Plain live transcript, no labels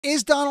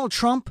Is Donald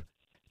Trump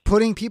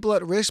putting people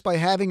at risk by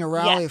having a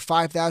rally of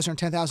 5,000 or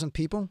 10,000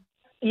 people?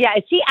 Yeah,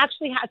 is he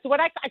actually so what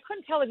I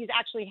couldn't tell if he's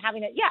actually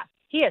having it. Yeah,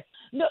 he is.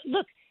 No,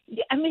 look,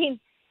 I mean,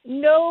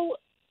 most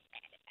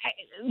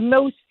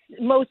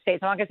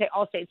states, I'm not going to say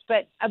all states,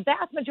 but a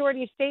vast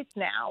majority of states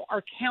now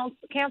are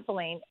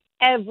canceling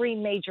every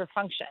major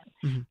function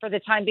for the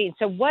time being.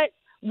 So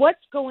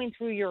what's going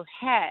through your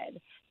head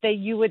that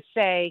you would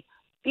say,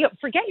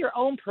 forget your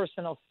own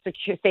personal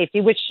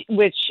safety, which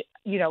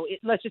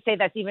let's just say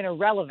that's even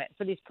irrelevant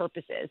for these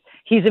purposes.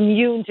 He's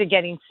immune to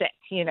getting sick,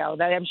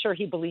 that I'm sure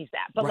he believes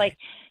that. But right.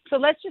 So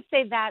let's just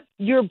say that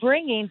you're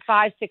bringing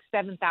 5,000,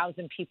 6,000,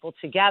 7,000 people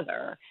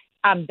together.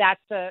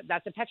 That's a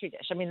Petri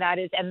dish. I mean,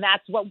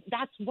 that's what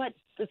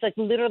it's like,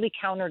 literally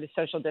counter to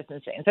social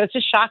distancing. So it's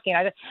just shocking.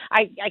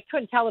 I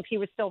couldn't tell if he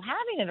was still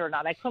having it or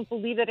not. I couldn't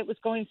believe that it was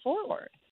going forward.